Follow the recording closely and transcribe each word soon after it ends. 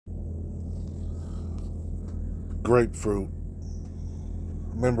Grapefruit.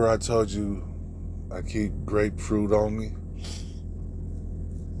 Remember I told you I keep grapefruit on me?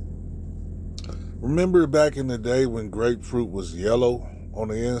 Remember back in the day when grapefruit was yellow on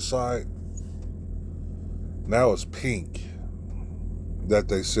the inside? Now it's pink that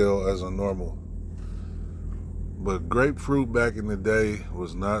they sell as a normal. But grapefruit back in the day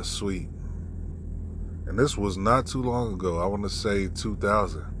was not sweet. And this was not too long ago. I want to say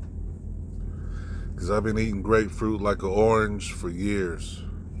 2000. Because I've been eating grapefruit like an orange for years.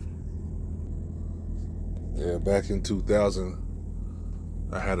 Yeah, back in 2000,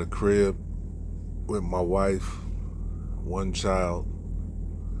 I had a crib with my wife, one child.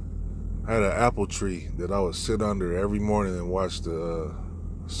 I had an apple tree that I would sit under every morning and watch the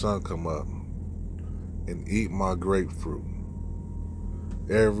sun come up and eat my grapefruit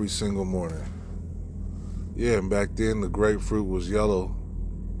every single morning. Yeah, and back then the grapefruit was yellow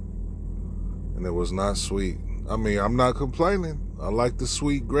and it was not sweet. I mean, I'm not complaining. I like the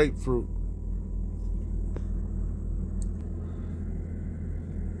sweet grapefruit.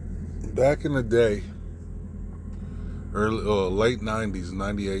 Back in the day, late 90s,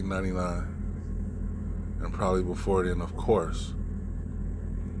 98, 99, and probably before then, of course,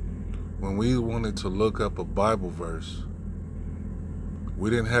 when we wanted to look up a Bible verse, we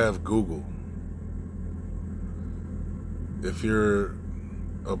didn't have Google. If you're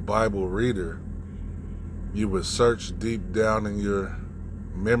a Bible reader, you would search deep down in your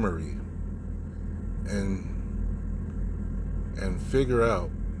memory and figure out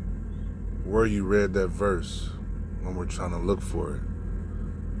where you read that verse when we're trying to look for it.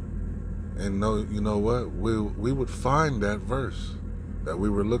 And you know what? We would find that verse that we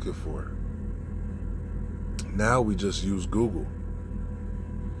were looking for. Now we just use Google.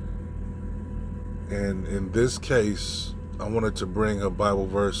 And in this case, I wanted to bring a Bible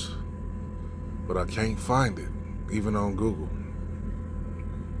verse, but I can't find it, even on Google.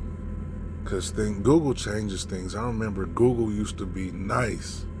 Because Google changes things. I remember Google used to be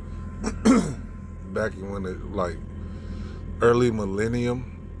nice. Back when it, like, early millennium,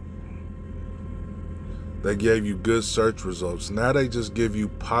 they gave you good search results. Now they just give you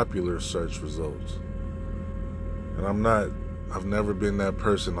popular search results. And I've never been that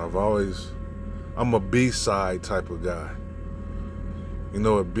person. I'm a B-side type of guy. You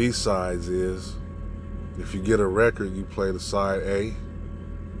know what B-sides is? If you get a record, you play the side A,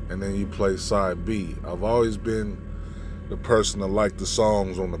 and then you play side B. I've always been the person that liked the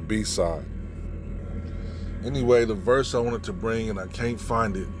songs on the B-side. Anyway, the verse I wanted to bring, and I can't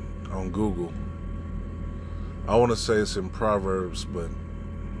find it on Google. I want to say it's in Proverbs, but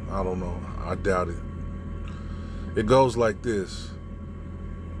I don't know. I doubt it. It goes like this.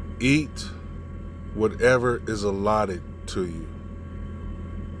 Eat whatever is allotted to you.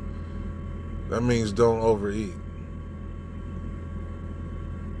 That means don't overeat.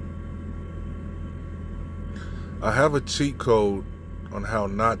 I have a cheat code on how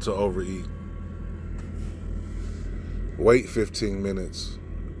not to overeat. Wait 15 minutes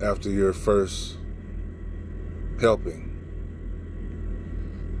after your first helping.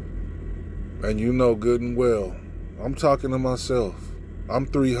 And you know good and well, I'm talking to myself. I'm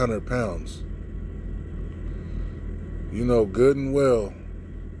 300 pounds. You know good and well,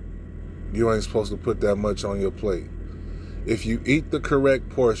 you ain't supposed to put that much on your plate. If you eat the correct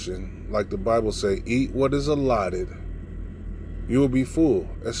portion, like the Bible say, eat what is allotted, you will be full,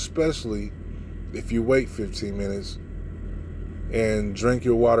 especially if you wait 15 minutes and drink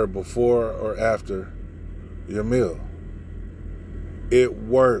your water before or after your meal. It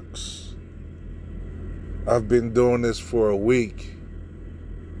works. I've been doing this for a week.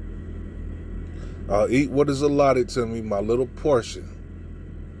 I'll eat what is allotted to me, my little portion.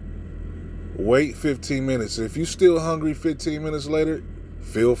 Wait 15 minutes. If you're still hungry 15 minutes later,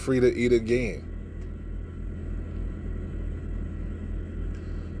 feel free to eat again.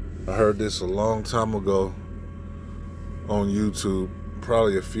 I heard this a long time ago on YouTube,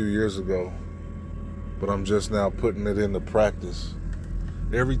 probably a few years ago, but I'm just now putting it into practice.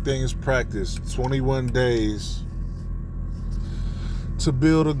 Everything is practice. 21 days to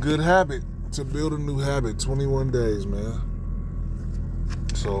build a good habit, to build a new habit. 21 days, man.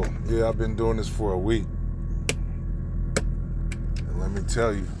 So, yeah, I've been doing this for a week. And let me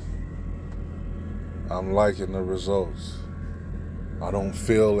tell you, I'm liking the results. I don't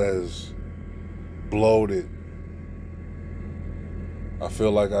feel as bloated. I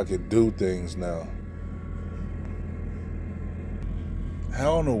feel like I could do things now.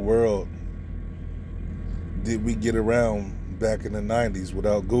 How in the world did we get around back in the 90s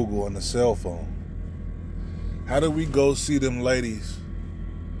without Google and a cell phone? How did we go see them ladies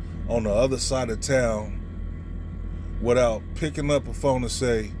on the other side of town without picking up a phone and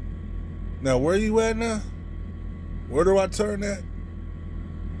say, now where you at now? Where do I turn at?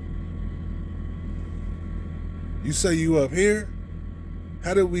 You say you up here?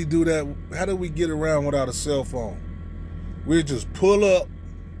 How did we do that? How did we get around without a cell phone? We'd just pull up,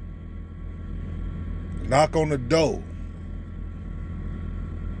 knock on the door.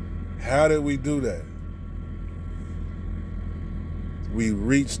 How did we do that? We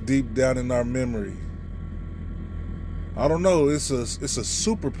reach deep down in our memory. I don't know, it's a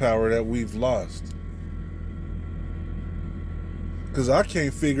superpower that we've lost. Because I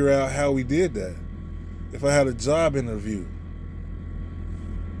can't figure out how we did that. If I had a job interview,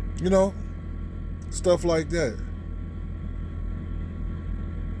 you know, stuff like that.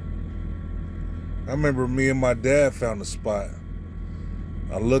 I remember me and my dad found a spot.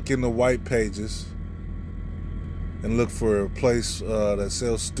 I look in the white pages and look for a place that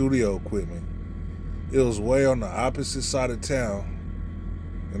sells studio equipment. It was way on the opposite side of town,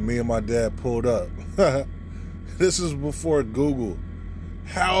 and me and my dad pulled up. This is before Google.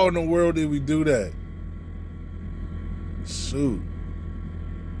 How in the world did we do that? Shoot.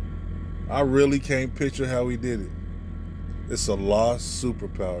 I really can't picture how we did it. It's a lost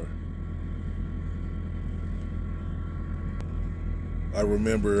superpower. I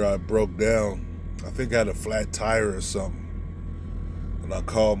remember I broke down. I think I had a flat tire or something. And I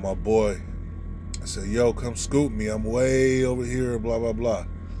called my boy. I said, yo, come scoop me. I'm way over here, blah, blah, blah.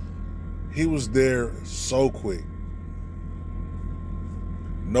 He was there so quick.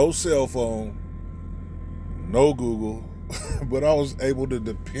 No cell phone, no Google, but I was able to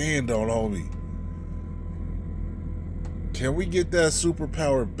depend on homie. Can we get that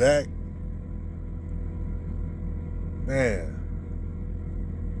superpower back? Man.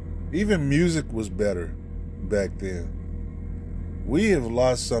 Even music was better back then. We have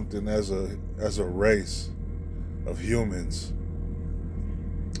lost something as a race of humans.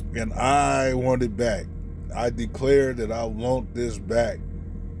 And I want it back. I declare that I want this back.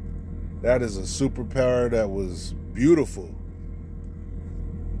 That is a superpower that was beautiful.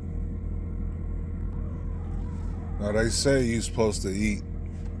 Now they say you're supposed to eat.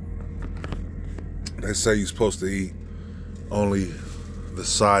 They say you're supposed to eat only the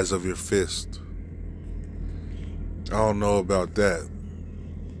size of your fist. I don't know about that.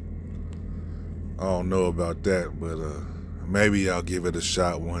 But maybe I'll give it a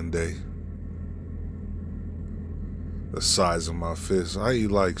shot one day. The size of my fist. I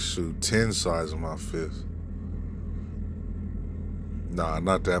eat like 10 size of my fist. Nah,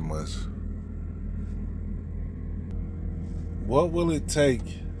 not that much. What will it take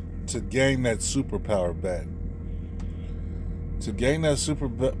to gain that superpower back? To gain that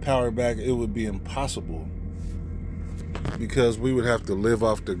superpower back, it would be impossible. Because we would have to live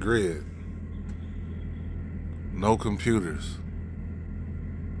off the grid. No computers.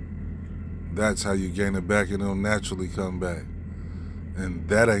 That's how you gain it back, and it'll naturally come back. And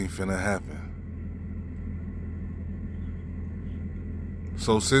that ain't finna happen.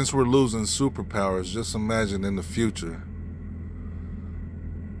 So since we're losing superpowers, just imagine in the future.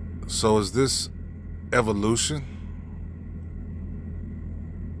 So is this evolution?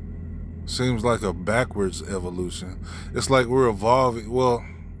 Seems like a backwards evolution. It's like we're evolving. Well,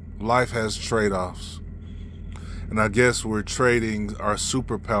 life has trade-offs. And I guess we're trading our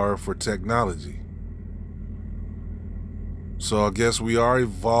superpower for technology. So I guess we are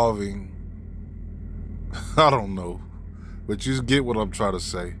evolving. I don't know. But you get what I'm trying to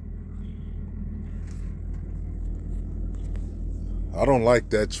say. I don't like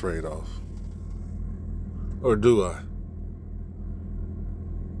that trade-off. Or do I?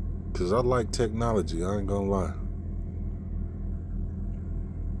 Because I like technology, I ain't gonna lie.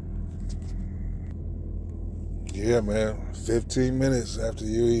 Yeah, man, 15 minutes after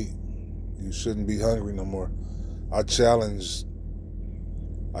you eat, you shouldn't be hungry no more. I challenged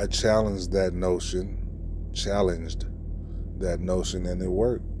that notion, and it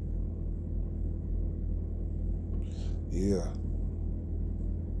worked. Yeah.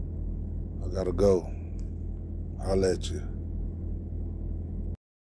 I gotta go. I'll let you.